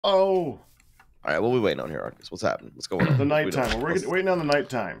Oh. All right, what are we waiting on here, Arkas? What's happening? What's going on? The nighttime. We're waiting on the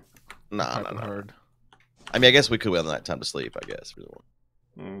nighttime. Nah. I mean, I guess we could wait on the nighttime to sleep, I guess.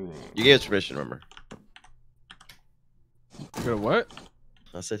 You gave us permission, remember? You got what?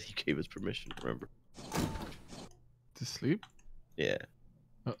 I said he gave us permission, remember? To sleep? Yeah.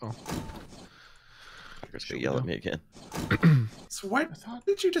 Uh-oh. Arkas gonna yell at me again. So why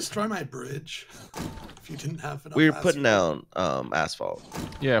did you destroy my bridge? If you didn't have enough We were putting down asphalt.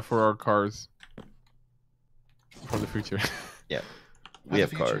 Yeah, for our cars. For the future. Yeah. We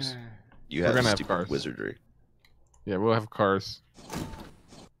have cars. You have gonna stupid have cars. wizardry. Yeah, we'll have cars.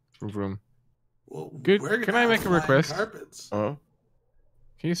 Vroom. Well, Good. Can I make a request? Carpets. Uh-huh.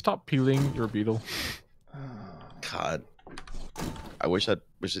 Can you stop peeling your beetle? God. I wish it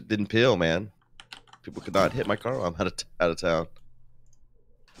didn't peel, man. People could not hit my car while I'm out of town.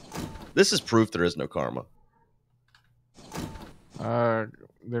 This is proof there is no karma.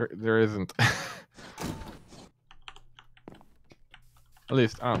 There isn't. At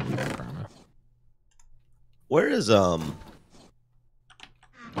least I don't believe in karma. Where is Karma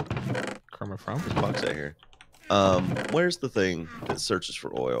from? Where's Box at here? Where's the thing that searches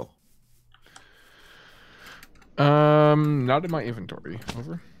for oil? Not in my inventory.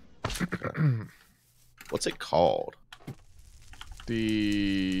 Over. What's it called?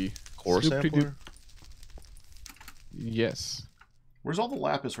 The Core sampler? Yes. Where's all the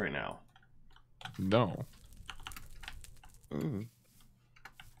lapis right now? No.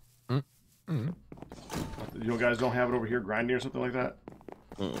 You guys don't have it over here grinding or something like that?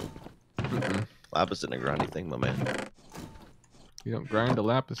 Lapis isn't a grindy thing, my man. You don't grind the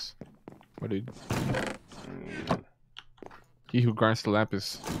lapis. What dude? He who grinds the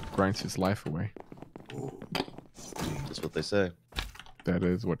lapis grinds his life away. That's what they say. That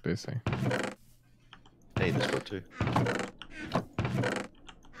is what they say. Hey, this one too.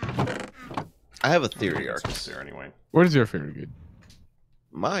 I have a theory, Arkas. There anyway. What is your favorite good?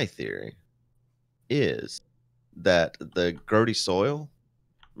 My theory is that the grody soil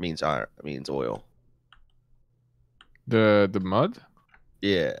means oil. The mud?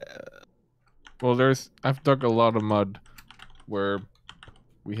 Yeah. Well, I've dug a lot of mud where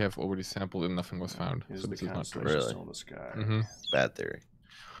we have already sampled and nothing was found. Is So the this is not true. constellation Really? still in the sky? Bad theory.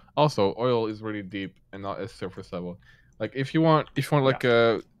 Also, oil is really deep and not as surface level. Like if you want like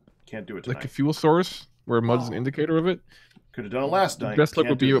a Can't do it tonight. like a fuel source where mud's an indicator of it, Could have done it last night. best look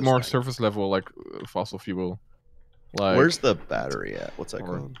Can't would be do it a this more night. surface level, like fossil fuel. Like Where's the battery at? What's that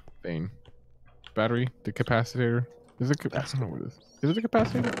or called? vein. Battery, the capacitor. Is it? I don't know what it is. Is it a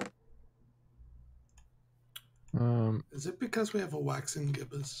capacitor? Is it because we have a waxing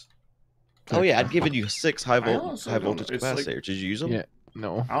gibbous? Oh yeah, I'd given you 6 high honestly don't know. voltage It's like- capacitors. Did you use them? Yeah.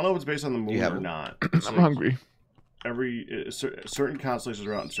 No. I don't know if it's based on the moon have or them? not. I'm It's like hungry. certain constellations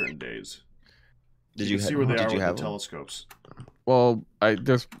are out on certain days. Did You you can see where they are did you with have the them? telescopes. Well, I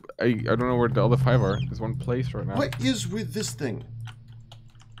don't know where the other 5 are. There's one place right now. What is with this thing?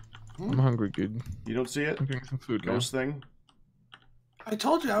 I'm hungry, good. You don't see it? I'm getting some food now. Ghost thing? I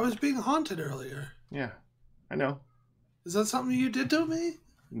told you I was being haunted earlier. Yeah, I know. Is that something you did to me?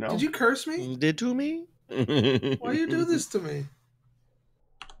 No. Did you curse me? You did to me? Why you do this to me?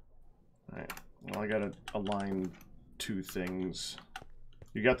 Alright. Well, I gotta align 2 things.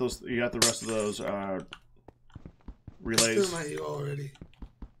 You got those. You got the rest of those relays. Still at you already.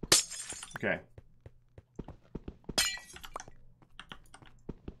 Okay.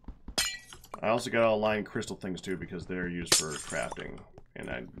 I also gotta align crystal things too because they're used for crafting, and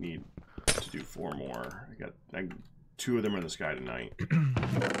I need to do 4 more. I got 2 of them are in the sky tonight.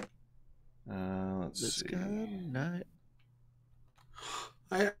 Let's see. Night.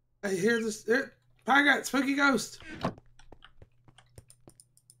 I hear this. Pagat, spooky ghost.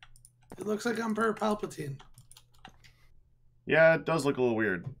 It looks like Emperor Palpatine. Yeah, it does look a little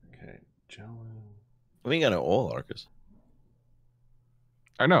weird. Okay, Jello. We ain't got no oil, Arkas.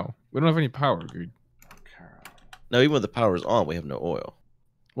 I know. We don't have any power, dude. Kara. No, even when the power's on, we have no oil.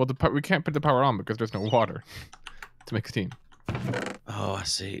 Well, we can't put the power on because there's no water to make steam. Oh, I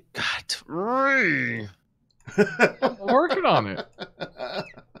see. God, 3. I'm working on it.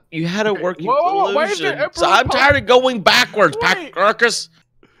 You had a working Whoa, why is there solution. Emperor So I'm tired of going backwards, Wait. Arkas.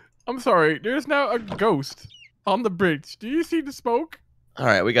 I'm sorry. There's now a ghost on the bridge. Do you see the smoke? All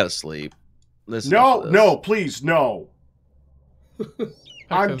right, we gotta sleep. Listen No, no, please, no.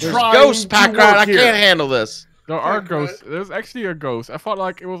 I'm There's trying Ghost to Packard, work I here. can't handle this. There are Packard. ghosts. There's actually a ghost. I thought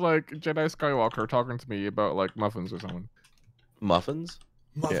like it was like Jedi Skywalker talking to me about like muffins or something. Muffins?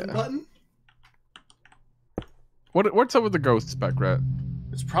 Muffin Yeah. button? What's up with the ghosts, Packrat?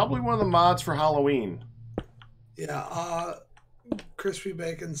 It's probably one of the mods for Halloween. Yeah, Crispy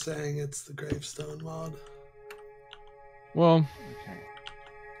Bacon saying it's the gravestone mod. Well, Okay.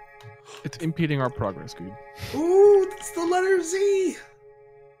 it's impeding our progress, Guude. Ooh, that's the letter Z.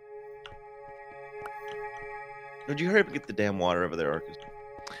 Would you hurry up and get the damn water over there, Arkas?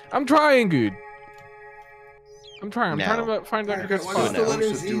 I'm trying, Guude. I'm trying Now. to find like a good What do does it spot. the now. letter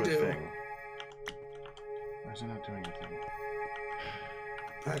Supposed to Z do a do? thing. Why is it not doing anything?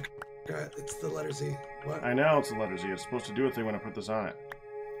 Pack, it's the letter Z. What? I know it's the letter Z. It's supposed to do a thing when I put this on it.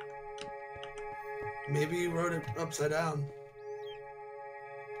 Maybe you wrote it upside down.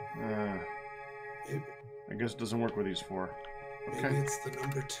 Maybe, I guess it doesn't work with these four. maybe Okay. it's the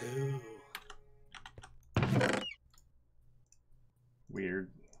number 2. Weird.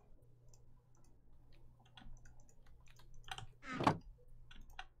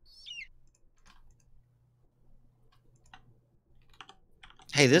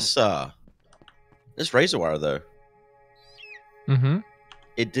 Hey, this razor wire though, Mm-hmm.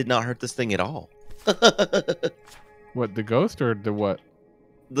 it did not hurt this thing at all. What, the ghost or the what?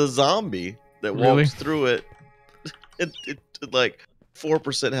 The zombie that Really? walks through it, it did like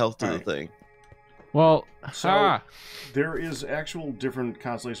 4% health to the Alright. thing. Well, So- There is actual different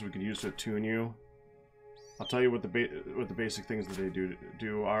constellations we can use to attune you. I'll tell you what the basic things that they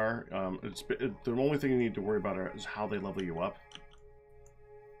do are. The only thing you need to worry about is how they level you up.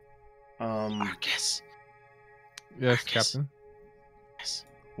 Arkas. yes, Arkas. Captain. Yes.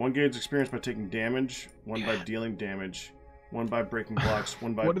 1 gains experience by taking damage, 1 by dealing damage, 1 by breaking blocks,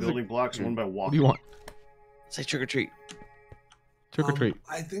 1 by What is it? building blocks, and 1 by What walking. do you want? Say trick or treat. Trick or treat.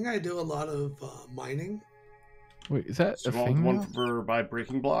 I think I do a lot of mining. Wait, is that So a thing one now? for by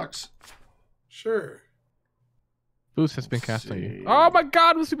breaking blocks. Sure. Boost has been Let's cast on you. see. Oh my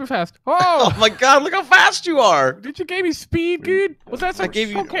god, it was super fast. Oh Oh! my god, look how fast you are! Did you give me speed, Guude? Was that some I gave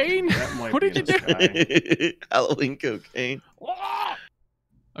you- cocaine? That might What be did in you the do? sky. Halloween cocaine.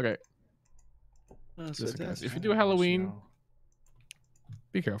 Okay, listen, guys, if you do Halloween,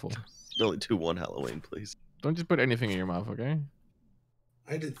 be careful. Only do one Halloween, please. Don't just put anything in your mouth, okay?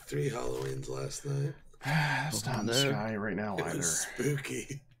 I did 3 Halloweens last night. That's not in the No. sky right now It either. was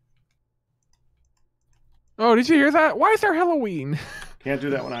spooky. Oh, did you hear that? Why is there Halloween? Can't do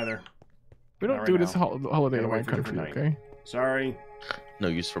that one either. We Not don't right do this now. holiday Gotta in my wait for a country, different okay? Sorry. No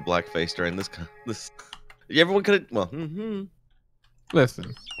use for blackface during this. Everyone could have. Well,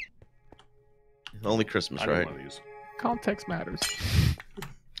 Listen, only Christmas, I know right? one of these. context matters.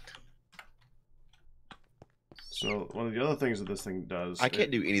 So one of the other things that this thing does. I can't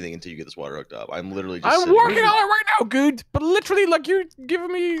do anything until you get this water hooked up. I'm literally just. I'm sitting working here. on it right now, Guude. But literally, like, you're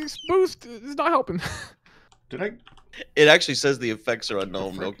giving me boost. It's not helping. Did I? It actually says the effects are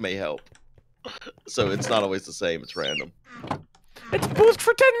unknown. frick? Milk may help. So it's not always the same. It's random. It's boost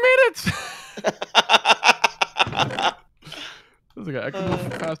for 10 minutes. Okay, I can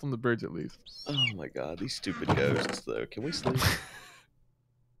move fast on the bridge at least. Oh my god, these stupid ghosts though. Can we sleep?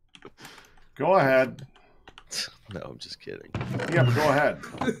 Go ahead. No, I'm just kidding. Yeah, but go ahead.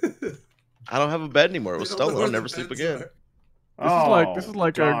 I don't have a bed anymore. It was We don't know stolen. where I'll the never sleep beds again. are. This is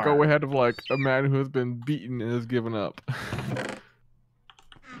like a darn. go ahead of like a man who has been beaten and has given up.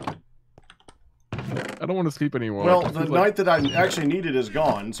 I don't want to sleep anymore. Well, Like, the this is like- night that I actually needed is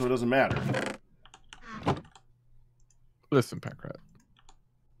gone, so it doesn't matter. Listen, Packrat.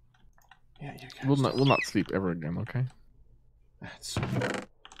 Yeah, you guys. We'll not sleep ever again, okay? That's...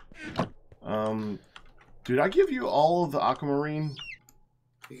 Did I give you all of the aquamarine?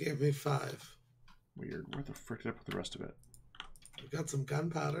 You gave me 5. Weird. Where the frick did I put the rest of it? We got some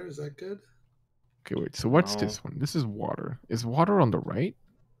gunpowder. Is that good? Okay, wait. So what's No. this one? This is water. Is water on the right?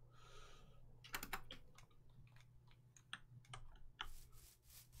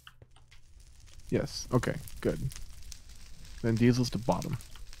 Yes. Okay. Good. Then diesel's the bottom.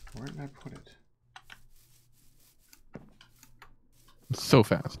 Where did I put it? It's so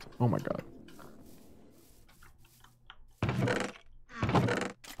fast. Oh my god.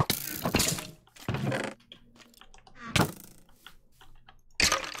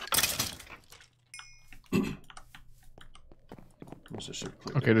 Where's the ship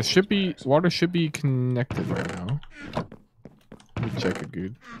click? Okay, there should be water should be connected right now. Let me check it,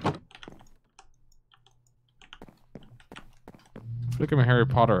 good. Look at my Harry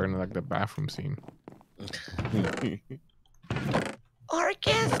Potter in like the bathroom scene.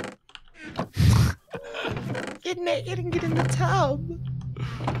 Arkas! Get naked and get in the tub.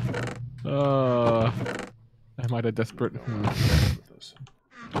 Am I the desperate?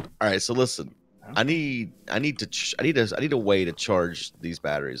 All right, so listen. I need a way to charge these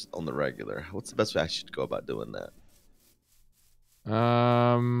batteries on the regular. What's the best way I should go about doing that?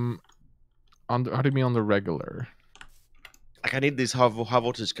 How do you mean on the regular? Like I need these high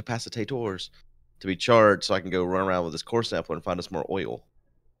voltage capacitors to be charged so I can go run around with this core sampler and find us more oil.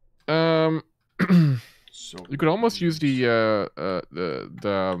 So So you could almost use the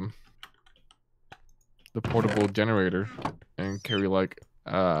portable generator and carry like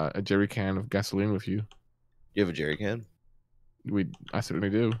a jerry can of gasoline with you. You have a jerry can? I certainly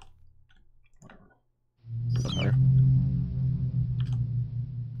do. Somewhere.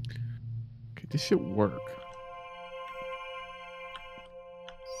 Okay, this should work.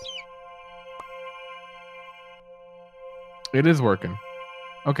 It is working.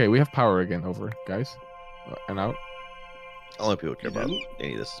 Okay, we have power again. Over, guys. And out. Only people care about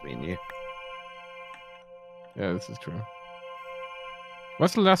any of this is me and you. Yeah, this is true.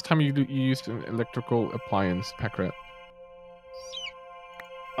 What's the last time you used an electrical appliance, Packrat?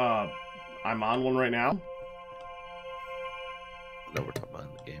 I'm on one right now. No, we're talking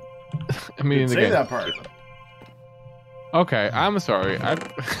about the game. I mean, in the Say game. that part. Okay, I'm sorry.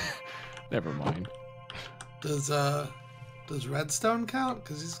 Never mind. Does redstone count?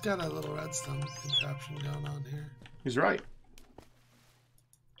 Because he's got a little redstone contraption going on here. He's right.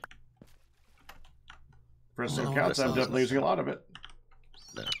 Redstone Oh, counts. I'm redstone's definitely using a lot of it.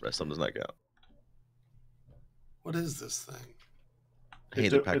 No, redstone does not count. What is this thing? Hey,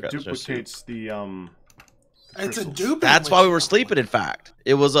 It, the it Packrat duplicates the It's a crystals. dupe. That's why we were sleeping. In fact,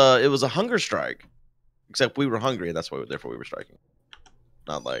 it was a hunger strike. Except we were hungry, and that's why therefore we were striking.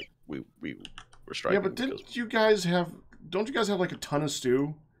 Not like we were striking. Yeah, but because- didn't you guys have? Don't you guys have like a ton of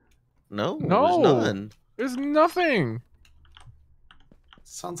stew? No, No. there's none. There's nothing.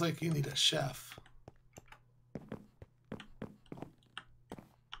 Sounds like you need a chef.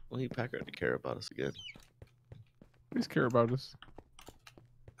 We need Packrat to care about us again. Please care about us.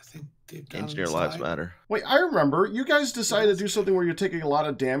 I think deep down Engineer lives inside- matter. Wait, I remember you guys decided to do something where you're taking a lot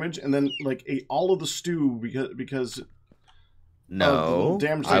of damage and then like ate all of the stew because No,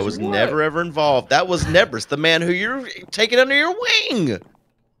 damage I station. was What? never ever involved. That was Nebris, the man who you're taking under your wing.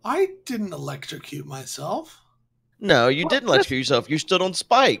 I didn't electrocute myself. No, you didn't electrocute yourself. You stood on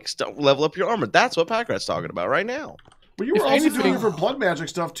spikes to level up your armor. That's what Packrat's talking about right now. Well, you If were also anything- doing it for blood magic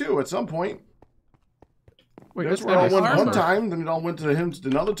stuff too. At some point, Wait, you that's guys were all not went armor. one time, then it all went to him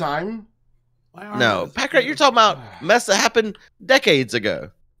another time. My armor No, is- Packrat, you're talking about mess that happened decades ago.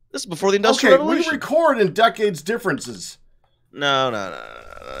 This is before the Industrial Okay, we Revolution. record in decades differences. No.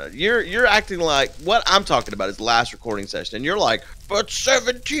 You're acting like what I'm talking about is the last recording session, and you're like, but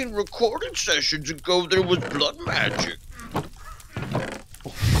 17 recording sessions ago there was blood magic.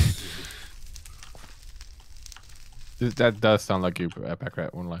 That does sound like you,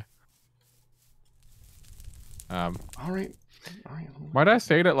 Packrat. Won't lie. All right. Might I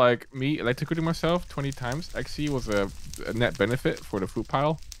say that like me electrocuting myself 20 times actually was a net benefit for the food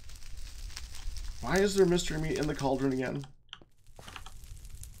pile? Why is there mystery meat in the cauldron again?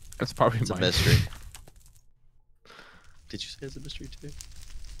 That's probably It's a mine. mystery. Did you say it's a mystery too?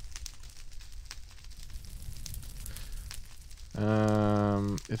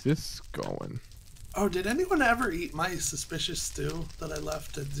 Is this going? Oh, did anyone ever eat my suspicious stew that I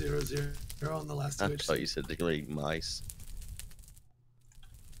left at 0-0 on the last I HWYLA? thought you said they're gonna eat mice.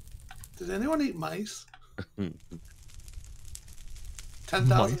 Did anyone eat mice?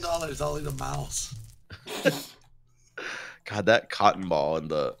 $10,000, I'll eat a mouse. God, that cotton ball in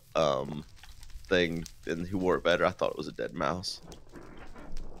the thing and who wore it better, I thought it was a dead mouse.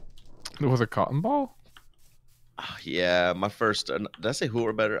 There was a cotton ball? Oh, yeah, my first did I say who wore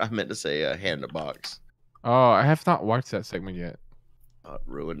it better? I meant to say hand in a box. Oh, I have not watched that segment yet. It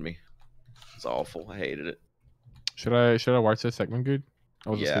ruined me. It's awful. I hated it. Should I watch that segment, Good?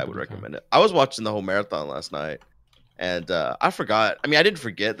 Yeah, I would recommend it. I was watching the whole marathon last night, and I forgot. I mean, I didn't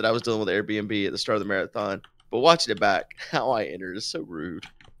forget that I was dealing with Airbnb at the start of the marathon, but watching it back, how I entered is so rude.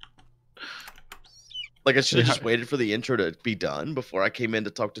 Like, I should have just waited for the intro to be done before I came in to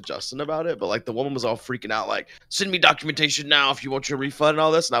talk to Justin about it. But, like, the woman was all freaking out, like, send me documentation now if you want your refund and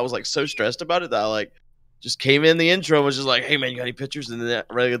all this. And I was, like, so stressed about it that I, like, just came in the intro and was just like, hey, man, you got any pictures? And then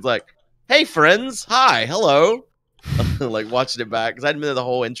Reagan's like, hey, friends. Hi. Hello. Like, watching it back. Because I hadn't been there the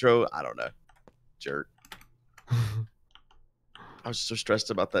whole intro. I don't know. Jerk. I was so stressed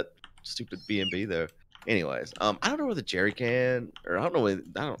about that stupid B&B, though. Anyways, I don't know where the jerry can, or I don't know where,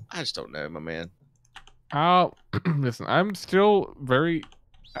 I just don't know, my man. Listen, I'm still very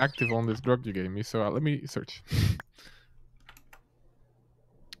active on this drug you gave me, so let me search.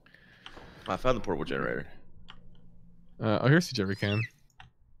 I found the portable generator. Oh, here's the jerry can.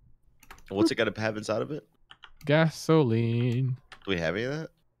 What's it got to have inside of it? Gasoline. Do we have any of that?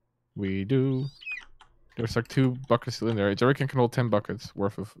 We do. There's like 2 buckets still in there. A jerry can hold 10 buckets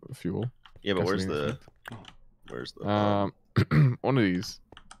worth of fuel. Yeah, but where's Gasoline. the One of these.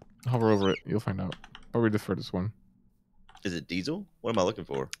 Hover over it. You'll find out. I'll read the furthest one. Is it diesel? What am I looking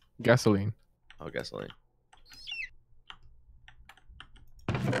for? Gasoline. Oh, gasoline.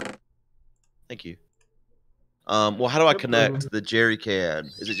 Thank you. Well, how do I connect the jerry can?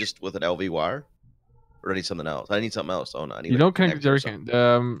 Is it just with an LV wire? Or do I need something else? I need something else. Oh, no. I need You don't connect the jerry can.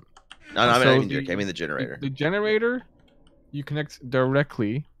 No, I mean, so I mean jerry can. I mean the generator. The generator, you connect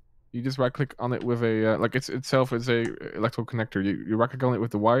directly. You just right click on it with a like itself is a electrical connector. You right click on it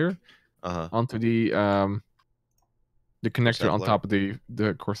with the wire onto the connector on top of the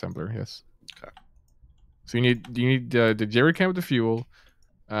core sampler. Yes. Okay. So you need the jerry can with the fuel.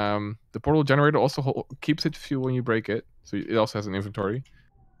 The portable generator also keeps it fuel when you break it, so it also has an inventory.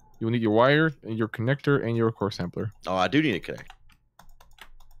 You will need your wire and your connector and your core sampler. Oh, I do need a connector.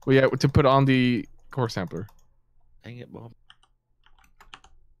 Well, yeah, to put on the core sampler. Dang it, Bob.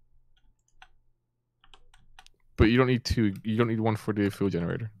 But you don't need two. You don't need one for the fuel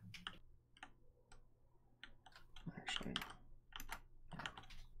generator. Actually.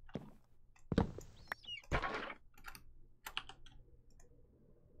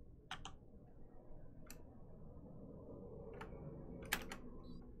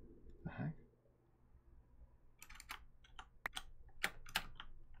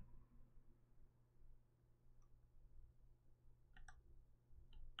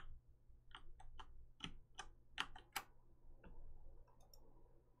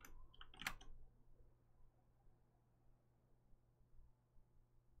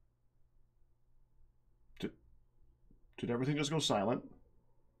 Did everything just go silent?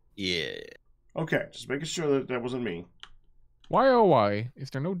 Yeah. Okay, just making sure that wasn't me. Why oh why is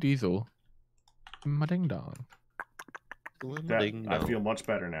there no diesel in my ding dong? I feel much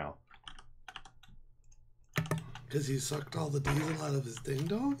better now. Because he sucked all the diesel out of his ding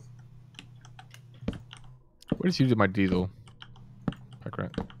dong? What is you do my diesel? Pack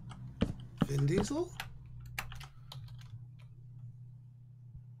rat. Vin Diesel?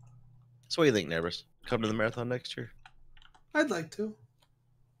 So what do you think, Nebris? Come to the marathon next year? I'd like to.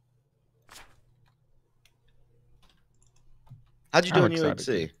 How'd you do I'm in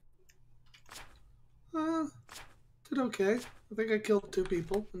excited. UHC? Did okay. I think I killed 2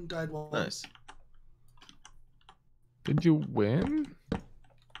 people and died 1. Nice. Did you win?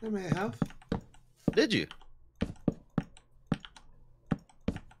 I may have. Did you?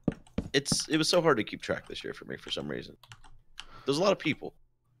 It was so hard to keep track this year for me for some reason. There's a lot of people.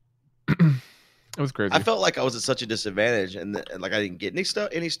 It was crazy. I felt like I was at such a disadvantage, and like I didn't get any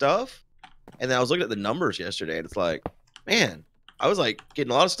stuff. And then I was looking at the numbers yesterday, and it's like, man, I was like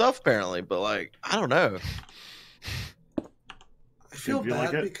getting a lot of stuff apparently, but like I don't know. I feel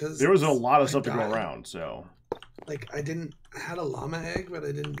bad because there was a lot of stuff to go died. around. So, like, I had a llama egg, but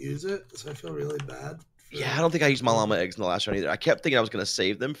I didn't use it, so I feel really bad. Yeah, I don't think I used my llama eggs in the last round either. I kept thinking I was going to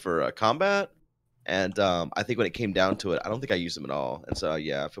save them for combat, and I think when it came down to it, I don't think I used them at all. And so,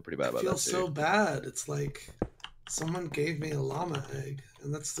 yeah, I feel pretty bad about that too. I feel so bad. It's like someone gave me a llama egg,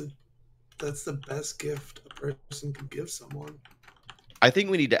 and that's the best gift a person can give someone. I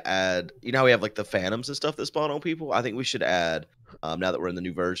think we need to add, you know how we have like the phantoms and stuff that spawn on people? I think we should add, now that we're in the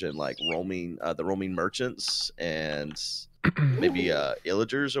new version, like the roaming merchants and maybe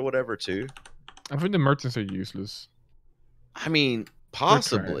illagers or whatever too. I think the merchants are useless. I mean,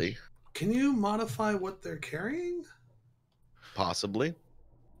 possibly. Can you modify what they're carrying? Possibly.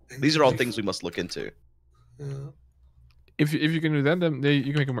 These are all things we must look into. Yeah. If you can do that, then you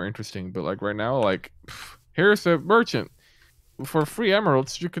can make it more interesting. But like right now, like here's a merchant. For 3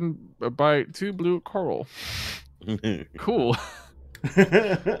 emeralds, you can buy 2 blue coral. Cool.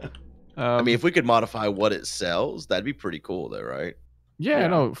 I mean, if we could modify what it sells, that'd be pretty cool, though, right? Yeah,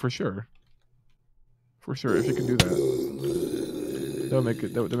 no, for sure. For sure, if you can do that,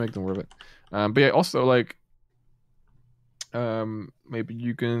 that'll make them worth it. But yeah, also like, maybe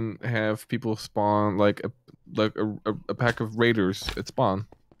you can have people spawn like a pack of raiders at spawn.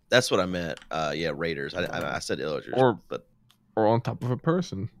 That's what I meant. Yeah, raiders. I said illagers, or on top of a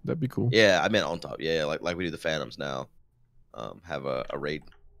person. That'd be cool. Yeah, I meant on top. Yeah, like we do the phantoms now. Have a raid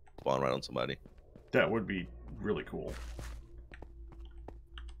spawn right on somebody. That would be really cool.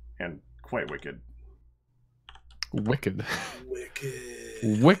 And quite wicked. Wicked.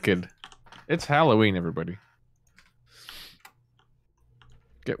 Wicked. Wicked. It's Halloween, everybody.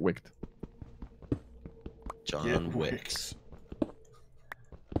 Get wicked. John Wicks.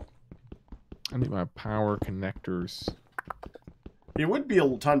 I need my power connectors. It would be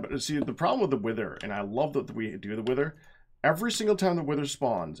a ton, but see, the problem with the wither, and I love that we do the wither, every single time the wither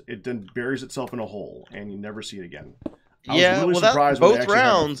spawns, it then buries itself in a hole, and you never see it again. Yeah, well, both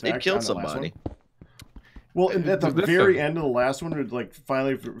rounds, it killed somebody. Well, at the Listen. very end of the last one, it like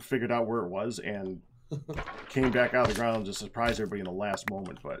finally figured out where it was and came back out of the ground and just surprised everybody in the last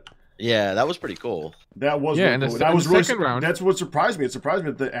moment. But Yeah, that was pretty cool. that was Yeah, really and the cool. se- That and was the really second round- That's what surprised me. It surprised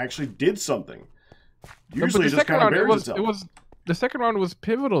me that it actually did something. No, Usually, it just kind of buries itself. it was the second round was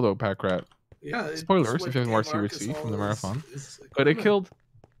pivotal though, Pack Rat. Yeah. Spoilers if you haven't watched UHC from the marathon. But it killed.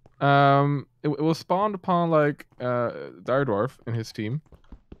 It was spawned upon like Dire Dwarf and his team.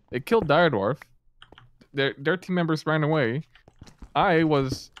 It killed Dire Dwarf. Their team members ran away. I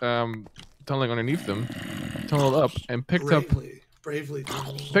was tunneling underneath them, tunneled up, and bravely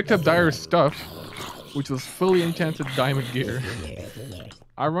picked up Dire's stuff, which was fully enchanted diamond gear.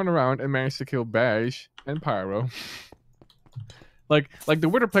 I run around and managed to kill Bash and Pyro. like the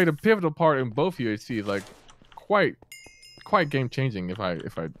Wither played a pivotal part in both UHC, like quite game changing. If I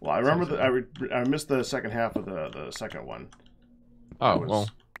Well, I remember that I missed the second half of the second one. Oh It was- well.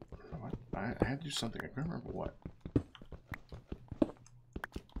 I had to do something. I can't remember what.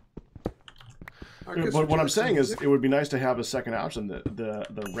 But what I'm saying is, it would be nice to have a second option.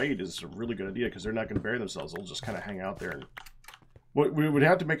 The raid is a really good idea because they're not going to bury themselves. They'll just kind of hang out there. And we would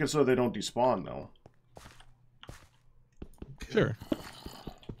have to make it so they don't despawn, though. Sure.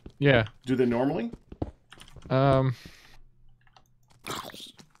 Yeah. Do they normally? Do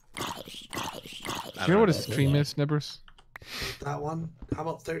you know what a stream is, Nebris? That one. How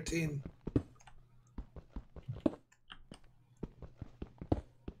about 13?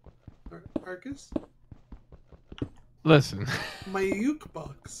 Arkas? Listen. My uke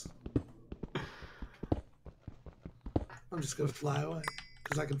box. I'm just gonna fly away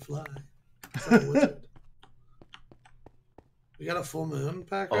because I can fly. 'Cause I'm a wizard. We got a full moon,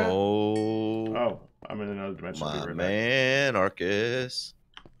 Packer. Oh, I'm in another dimension. My I'll be right back. man, Arkas.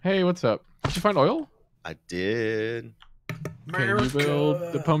 Hey, what's up? Did you find oil? I did. Can you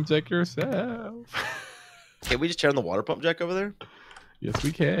build the pump deck yourself? Can we just turn the water pump jack over there? Yes,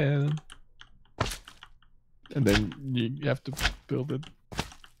 we can. And then you have to build it.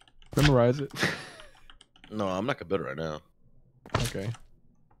 Memorize it. No, I'm not gonna build it right now. Okay.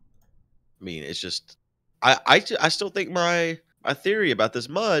 I mean, it's just I still think my theory about this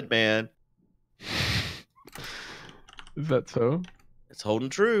mud, man, Is that so? it's holding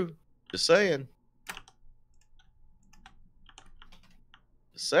true. Just saying.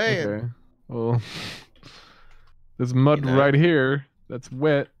 Just saying. Okay. Well, there's mud You know. right here that's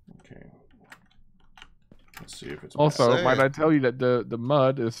wet. Okay. Let's see if it's Also, saying. might I tell you that the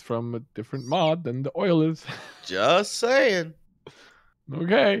mud is from a different mod than the oil is? Just saying.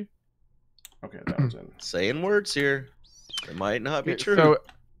 Okay. Okay, that was in. Saying words here. It might not be Okay, true.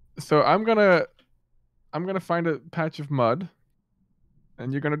 So I'm gonna find a patch of mud,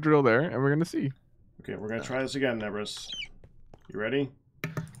 and you're gonna drill there, and we're gonna see. Okay, we're gonna try this again, Nebris. You ready?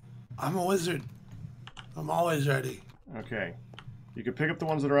 I'm a wizard. I'm always ready. Okay. You can pick up the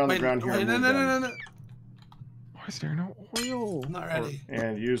ones that are on the ground here Wait, and no, move no, them. no, no, no. Why is there no oil? I'm not ready.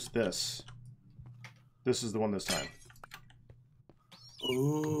 And use this. This is the one this time.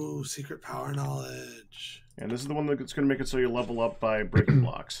 Ooh, secret power knowledge. And this is the one that's going to make it so you level up by breaking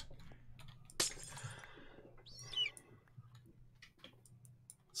blocks.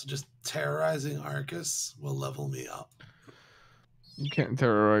 So just terrorizing Arkas will level me up. You can't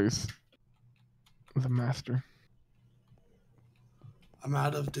terrorize the master. I'm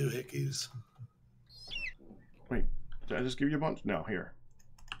out of doohickeys. Wait, did I just give you a bunch? No, here.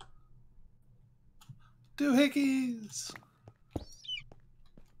 Doohickeys!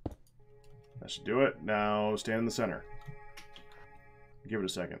 That should do it. Now stand in the center. Give it a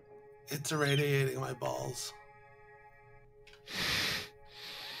second. It's irradiating my balls.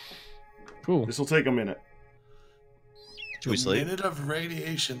 Cool. This will take a minute. Should we A sleep? minute of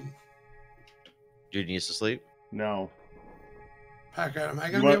radiation. Dude needs to sleep. No. Packer, am I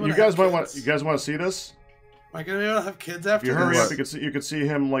You, gonna be able to guys have might want. kids? You guys want to see this? Am I gonna be able to have kids If after you hurry this? up, you could see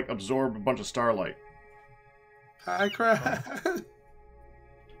him like absorb a bunch of starlight. Hi, crap. Can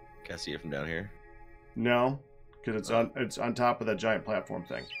I see it from down here? No, because it's on top of that giant platform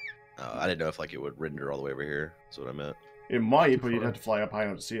thing. I didn't know if like it would render all the way over here. That's what I meant. It might, but you'd have to fly up high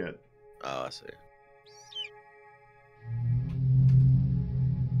enough to see it. Oh, I see.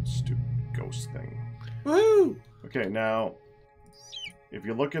 Stupid ghost thing. Woo! Okay, now, if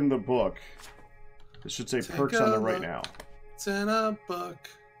you look in the book, it should say Take perks on the a right look. now. It's in a book.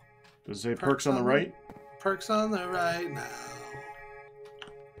 Does it say Perks perks on the on the- right? Perks on the right now.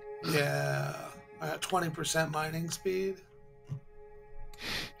 Yeah. I got 20% mining speed.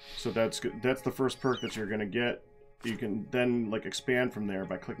 So that's good. That's the first perk that you're gonna get. You can then like expand from there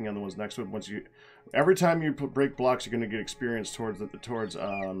by clicking on the ones next to it. Every time you break blocks, you're gonna get experience towards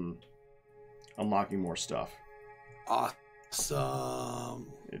unlocking more stuff.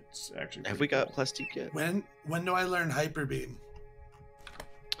 Awesome. It's actually. Have we got cool. plastique yet? When do I learn hyper beam?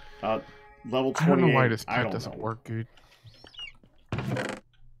 Level 28. I don't know why this I pet don't doesn't know. work, dude.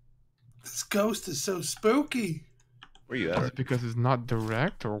 This ghost is so spooky. Where you Is at? it because it's not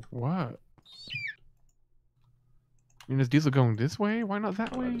direct or what? I mean, is diesel going this way? Why not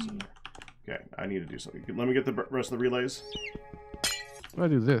that Oh, way? that isn't there. Okay, I need to do something. Let me get the rest of the relays. What do I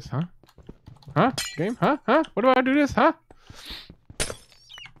do this, huh? Huh? Game? Huh? Huh? What do I do this, huh?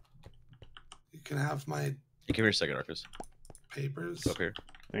 You can have my Hey, come here a second, Arkas. papers. Go up here.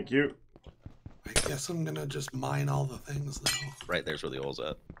 Thank you. I guess I'm gonna just mine all the things now. Right there's where the oil's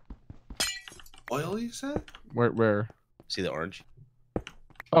at. Oil, you said? Where? See the orange?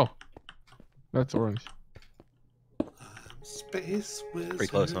 Oh. That's orange. Space wizard. Pretty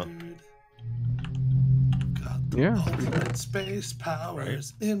close, huh? Got the Yeah. ultimate space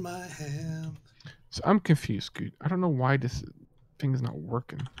powers in my hand. So I'm confused, dude. I don't know why this thing is not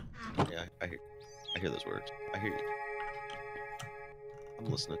working. Yeah, I hear those words. I hear you. I'm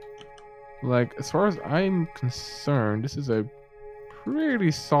listening. Like, as far as I'm concerned, this is a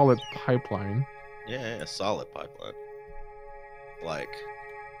pretty solid pipeline. Yeah, a solid pipeline. Like,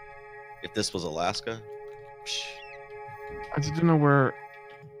 if this was Alaska, psh, I just don't know where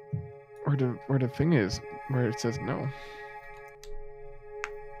the thing is, where it says no.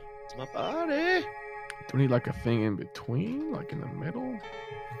 it's my body. Do we need like a thing in between, like in the middle?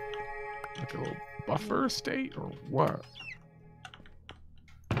 Like a little buffer state or what?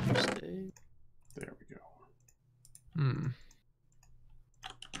 Stay. There we go. Hmm.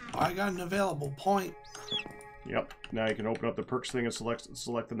 I got an available point. Yep. Now you can open up the perks thing and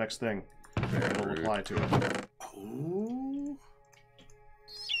select the next thing. It'll apply to it. Oh.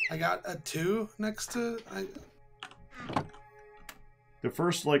 I got a 2 next to. The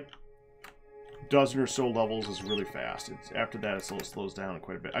first like dozen or so levels is really fast. It's after that it slows down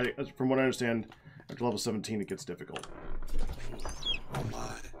quite a bit. From what I understand, after level 17 it gets difficult. Oh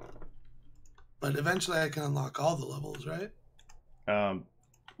my. But eventually I can unlock all the levels, right?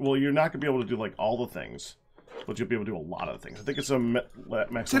 Well, you're not gonna be able to do like all the things, but you'll be able to do a lot of things. I think it's a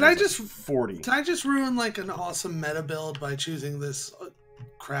max. Did I just 40? Did I just ruin like an awesome meta build by choosing this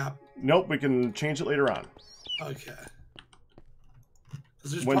crap? Nope. We can change it later on. Okay.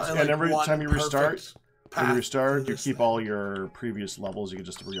 'Cause there's Once, probably, and like, every one time you perfect restart, path to you this keep thing. all your previous levels. You can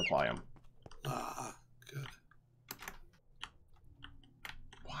just reapply them. Ah, good.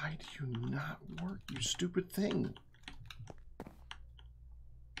 Why do you not work, you stupid thing?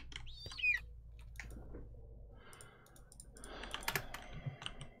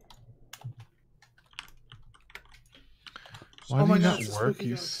 Why Oh did my it God, not it's a work, spooky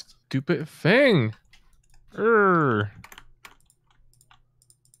you ghost. stupid thing? Urgh.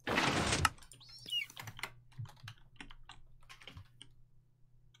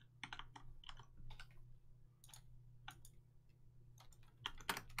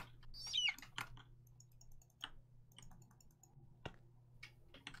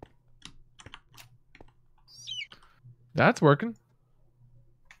 That's working.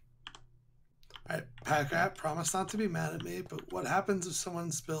 Alright, Packrat, promise not to be mad at me, but what happens if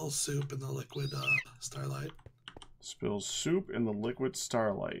someone spills soup in the liquid starlight? Spills soup in the liquid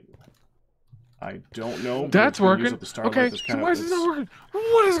starlight. I don't know. But That's it's gonna use working. up the starlight. Okay, That's so kind why of, is this not working?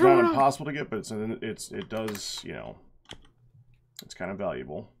 What is it's going not on? impossible to get, but it does, you know, it's kind of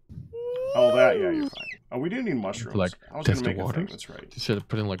valuable. Oh, that, yeah, you're fine. Oh, we didn't need mushrooms. Like, I was test gonna the make a thing. waters? That's right. You should have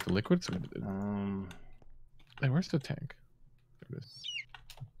put in like the liquids. Hey, where's the tank? There it is.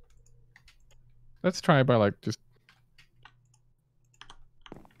 Let's try by like just.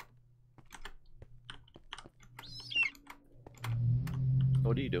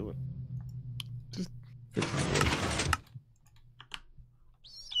 What are you doing? fixing the wood.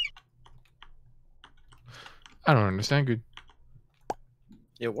 I don't understand. Good.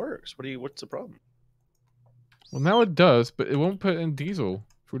 It works. What's the problem? Well, now it does, but it won't put in diesel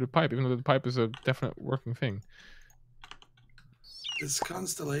through the pipe, even though the pipe is a definite working thing. This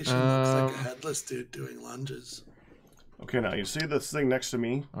constellation looks like a headless dude doing lunges. Okay, now you see this thing next to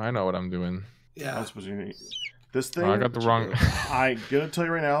me? I know what I'm doing. Yeah. I'm supposed to. This thing. Oh, I got the wrong. I gotta tell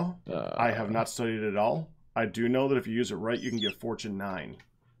you right now. I have Uh, not studied it at all. I do know that if you use it right, you can get Fortune 9.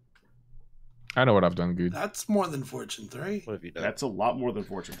 I know what I've done. Good. That's more than Fortune 3. What have you done? That's a lot more than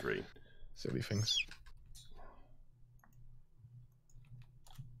Fortune 3. Silly things.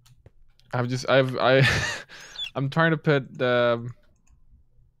 I'm trying to put the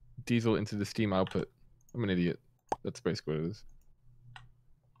diesel into the steam output. I'm an idiot. That's basically what it is.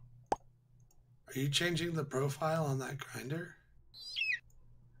 Are you changing the profile on that grinder?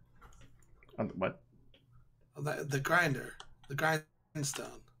 What? The grinder, the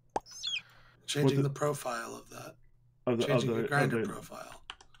grindstone. Changing the profile of that. Changing the grinder profile.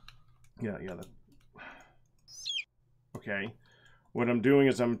 Yeah. Okay. What I'm doing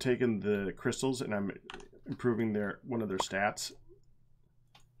is I'm taking the crystals and I'm improving one of their stats.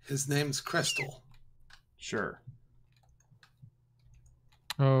 His name's Crystal. Sure.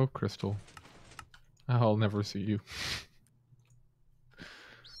 Oh, Crystal. I'll never see you.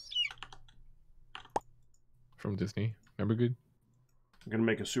 From Disney. Remember Good? I'm gonna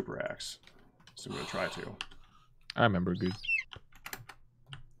make a super axe. So I'm gonna try to. I remember Good.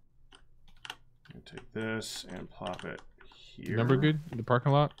 I'm gonna take this and plop it here. Remember Good? In the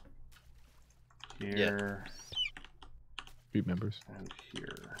parking lot? Here. Good members. And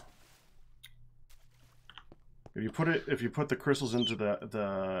here. If you put the crystals into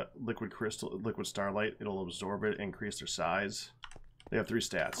the liquid starlight, it'll absorb it and increase their size. They have 3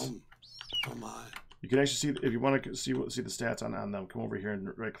 stats. Oh my. You can actually see, if you want to see the stats on them, come over here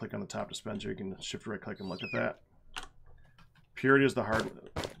and right click on the top dispenser. You can shift right click and look at that. Purity is the hard,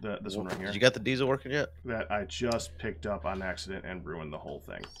 this one right here. You got the diesel working yet? That I just picked up on accident and ruined the whole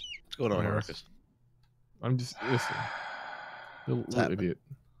thing. What's going on, Arkas? I'm just, listen. Little idiot.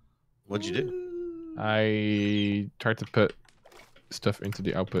 What'd you do? I tried to put stuff into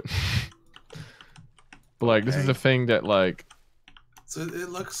the output. But like, this is a thing that like... So it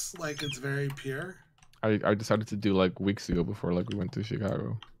looks like it's very pure? I decided to do like weeks ago before like we went to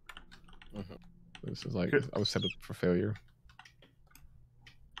Chicago. This is like, I was set up for failure.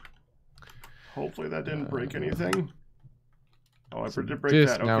 Hopefully that didn't break anything. Oh, I So did break this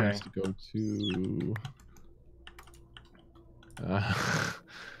that. now Okay. needs to go to...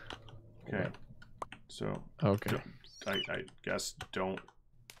 Okay. So okay. I guess don't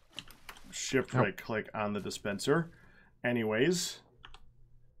shift right click on the dispenser. Anyways.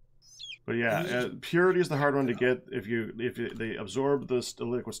 But yeah, purity is the hard one to get. If they absorb the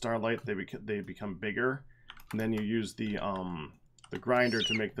liquid starlight, they become bigger, and then you use the grinder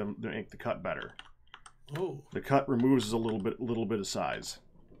to make the cut better. Oh. The cut removes a little bit of size,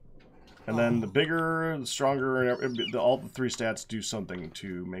 and then the bigger, the stronger, and all the 3 stats do something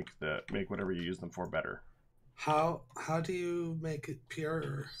to make whatever you use them for better. How do you make it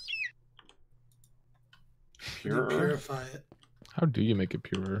purer? Purer? Purify it. How do you make it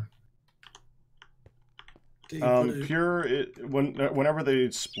purer? Whenever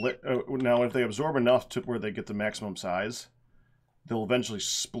they split. Now, if they absorb enough to where they get the maximum size, they'll eventually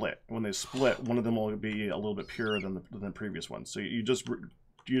split. When they split, one of them will be a little bit purer than the previous one. So you just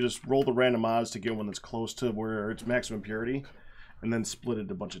roll the random odds to get one that's close to where it's maximum purity, and then split it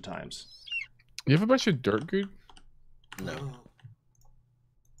a bunch of times. You have a bunch of dirt, Good? No. Oh.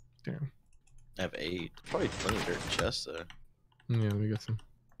 Damn. I have 8. Probably plenty of dirt chests though. Yeah, let me get some.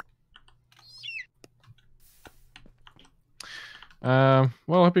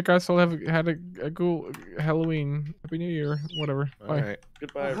 Well, I hope you guys all had a cool Halloween. Happy New Year. Whatever. Bye. All right.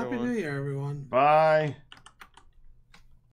 Goodbye, Well, everyone. Happy New Year, everyone. Bye.